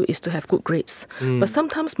want to do is to have good grades. But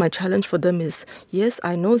sometimes my challenge for them is, yes,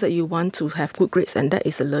 I know that you want to have good grades, and that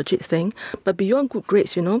is a legit thing. But beyond good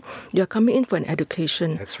grades, you're coming in for an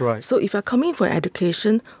education. That's right. So if you're coming in for an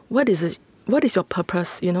education, what is it? What is your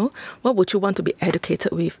purpose? What would you want to be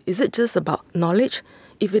educated with? Is it just about knowledge?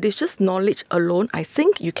 If it is just knowledge alone, I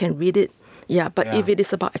think you can read it. But if it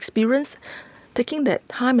is about experience, taking that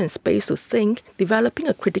time and space to think, developing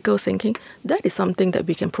a critical thinking, that is something that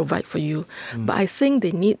we can provide for you. But I think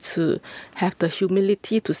they need to have the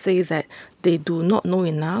humility to say that they do not know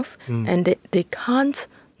enough and that they can't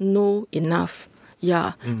know enough.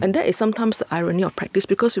 And that is sometimes the irony of practice,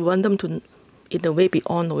 because we want them to, in a way, be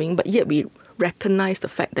all-knowing, but yet we recognize the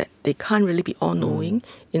fact that they can't really be all-knowing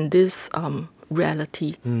in this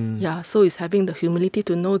reality. So it's having the humility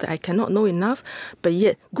to know that I cannot know enough, but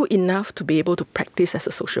yet good enough to be able to practice as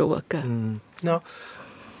a social worker. Now,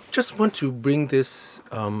 just want to bring this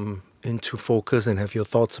into focus and have your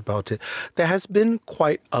thoughts about it. There has been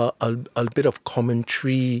quite a bit of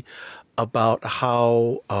commentary about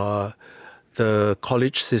how the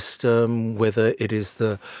college system, whether it is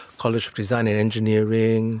the College of Design and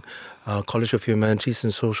Engineering, College of Humanities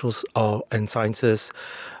and Socials and Sciences,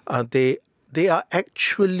 they are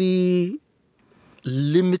actually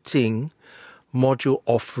limiting module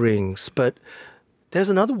offerings. But there's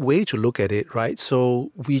another way to look at it, right?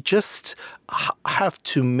 So we just have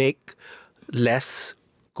to make less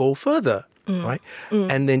go further, right?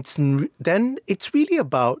 And then it's really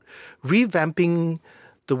about revamping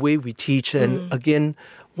the way we teach. And again,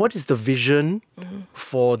 what is the vision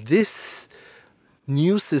for this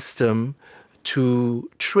new system to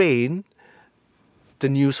train the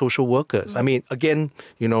new social workers. I mean, again,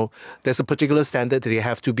 there's a particular standard that they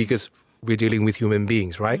have to, because we're dealing with human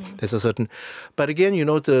beings, right? There's a certain, but again,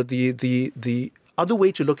 the other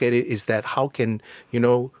way to look at it is that how can,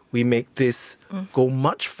 we make this go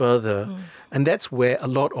much further? And that's where a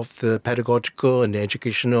lot of the pedagogical and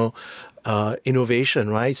educational innovation,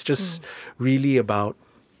 right? It's just really about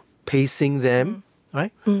pacing them,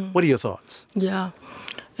 right? What are your thoughts? Yeah.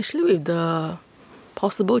 Actually, with the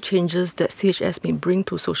possible changes that CHS may bring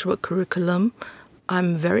to social work curriculum,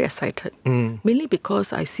 I'm very excited. Mainly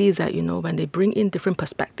because I see that, when they bring in different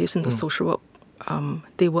perspectives into social work,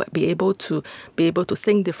 they will be able to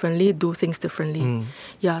think differently, do things differently.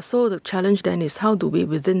 Yeah, so the challenge then is how do we,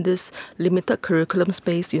 within this limited curriculum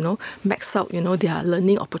space, max out, their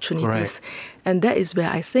learning opportunities. Right. And that is where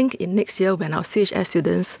I think in next year, when our CHS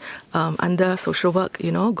students under social work,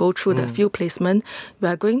 go through the field placement, we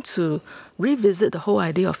are going to revisit the whole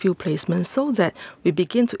idea of field placement so that we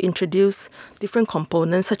begin to introduce different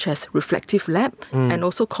components such as reflective lab and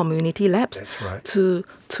also community labs. That's right.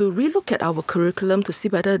 to relook at our curriculum to see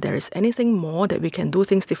whether there is anything more that we can do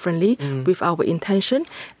things differently with our intention,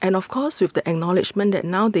 and of course with the acknowledgement that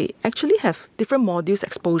now they actually have different modules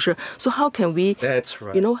exposure. So how can we That's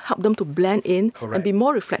right. help them to blend in and be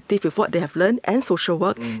more reflective with what they have learned and social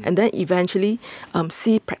work, and then eventually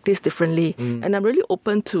see practice differently. And I'm really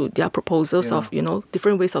open to their proposals of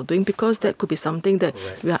different ways of doing, because that could be something that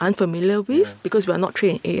we are unfamiliar with because we are not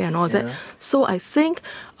trained in AA and all that. So I think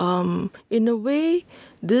in a way,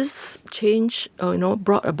 this change,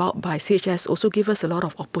 brought about by CHS also give us a lot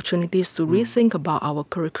of opportunities to rethink about our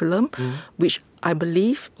curriculum, which I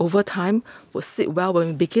believe over time will sit well when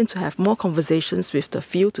we begin to have more conversations with the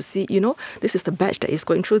field to see, this is the batch that is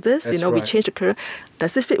going through this. That's We right. change the curriculum.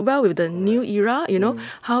 Does it fit well with the new era?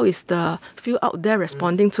 How is the field out there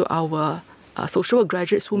responding to our social work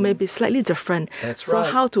graduates who may be slightly different? That's so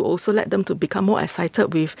right. how to also let them to become more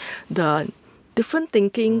excited with the different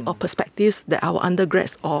thinking or perspectives that our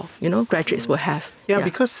undergrads or graduates will have. Yeah,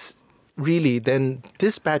 because really then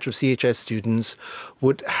this batch of CHS students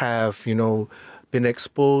would have, been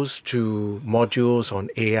exposed to modules on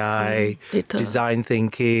AI, Data. design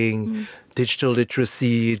thinking, digital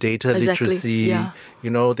literacy, data Exactly, literacy. yeah.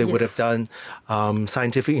 They would have done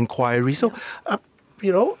scientific inquiry. So,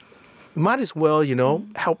 might as well,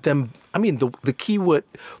 help them. I mean, the key word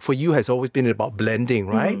for you has always been about blending,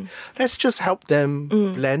 right? Let's just help them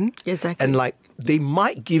blend. Exactly. And they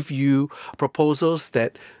might give you proposals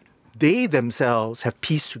that they themselves have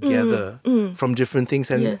pieced together from different things.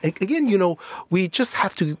 And again, we just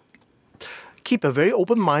have to keep a very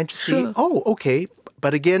open mind to see, okay.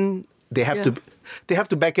 But again, they have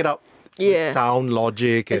to back it up with sound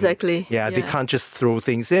logic. And, Exactly. They can't just throw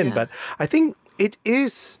things in. Yeah. But I think it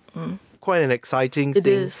is quite an exciting It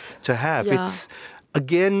thing is. to have. Yeah. It's,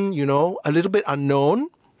 again, a little bit unknown,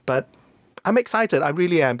 but I'm excited. I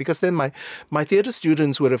really am, because then my theatre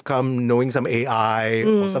students would have come knowing some AI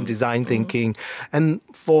or some design thinking. And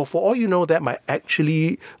for all you know, that might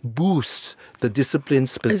actually boost the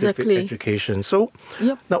discipline-specific education. So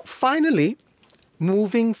now, finally,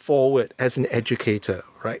 moving forward as an educator,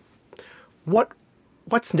 right?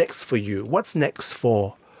 What's next for you? What's next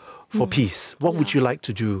for Peace? What would you like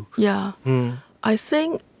to do? Yeah. I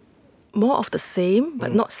think more of the same,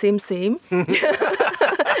 but not same.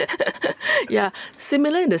 Yeah,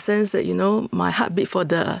 similar in the sense that, my heartbeat for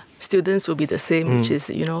the students will be the same, which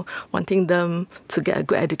is, wanting them to get a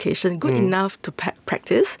good education, good enough to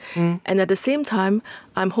practice. And at the same time,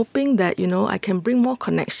 I'm hoping that, I can bring more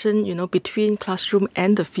connection, between classroom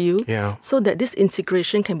and the field, so that this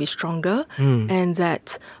integration can be stronger, and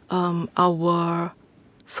that our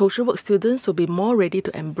social work students will be more ready to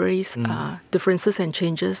embrace differences and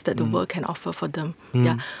changes that the world can offer for them.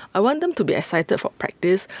 Yeah, I want them to be excited for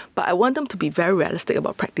practice, but I want them to be very realistic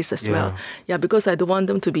about practice as well. Yeah, because I don't want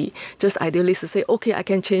them to be just idealists to say, okay, I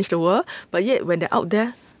can change the world, but yet when they're out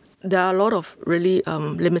there, there are a lot of really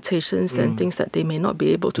limitations and things that they may not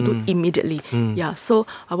be able to do immediately. Yeah, so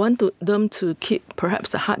I want them to keep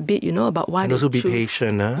perhaps a heartbeat, about why And they also be choose.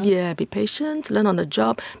 patient, huh? Yeah, be patient, learn on the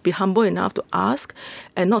job, be humble enough to ask,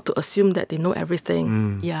 and not to assume that they know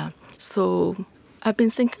everything. Yeah, so I've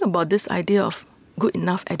been thinking about this idea of good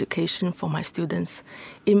enough education for my students,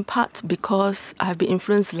 in part because I've been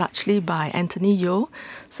influenced largely by Anthony Yeo.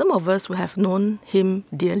 Some of us will have known him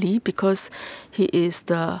dearly because he is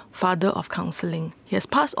the father of counselling. He has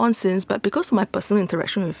passed on since, but because of my personal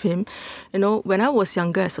interaction with him, when I was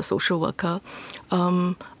younger as a social worker,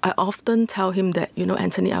 I often tell him that,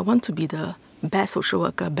 Anthony, I want to be the best social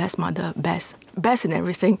worker, best mother, best in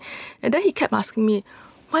everything. And then he kept asking me,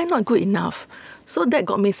 why not good enough? So that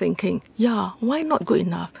got me thinking, yeah, why not good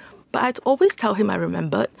enough? But I'd always tell him, I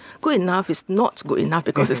remembered, good enough is not good enough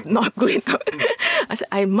because it's not good enough. I said,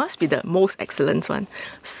 I must be the most excellent one.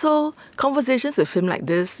 So conversations with him like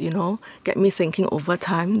this, get me thinking over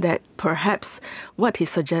time that perhaps what he's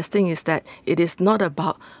suggesting is that it is not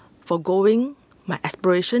about foregoing my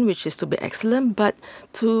aspiration, which is to be excellent, but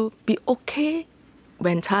to be okay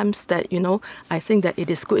when times that, I think that it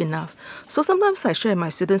is good enough. So sometimes I share with my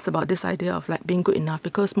students about this idea of like being good enough,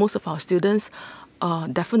 because most of our students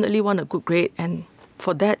definitely want a good grade, and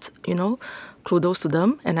for that, kudos to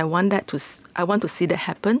them, and I want to see that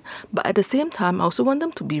happen. But at the same time, I also want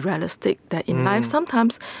them to be realistic that in life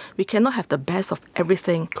sometimes we cannot have the best of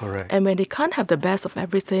everything. Correct. And when they can't have the best of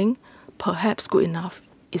everything, perhaps good enough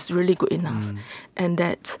is really good enough. And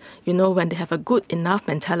that, when they have a good enough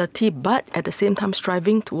mentality, but at the same time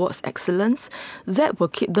striving towards excellence, that will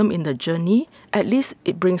keep them in the journey. At least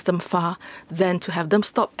it brings them far, than to have them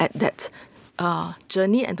stop at that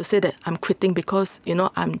journey and to say that I'm quitting because,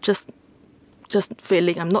 I'm just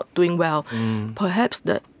failing, I'm not doing well. Perhaps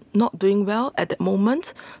that not doing well at that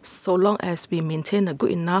moment, so long as we maintain a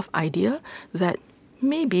good enough idea that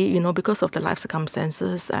maybe, because of the life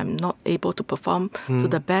circumstances, I'm not able to perform to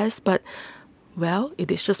the best, but, well,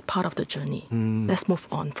 it is just part of the journey. Let's move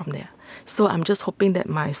on from there. So I'm just hoping that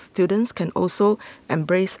my students can also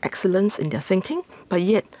embrace excellence in their thinking, but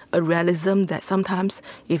yet a realism that sometimes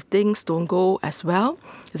if things don't go as well,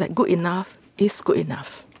 that good enough is good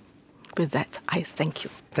enough. With that, I thank you.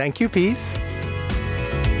 Thank you, Peace.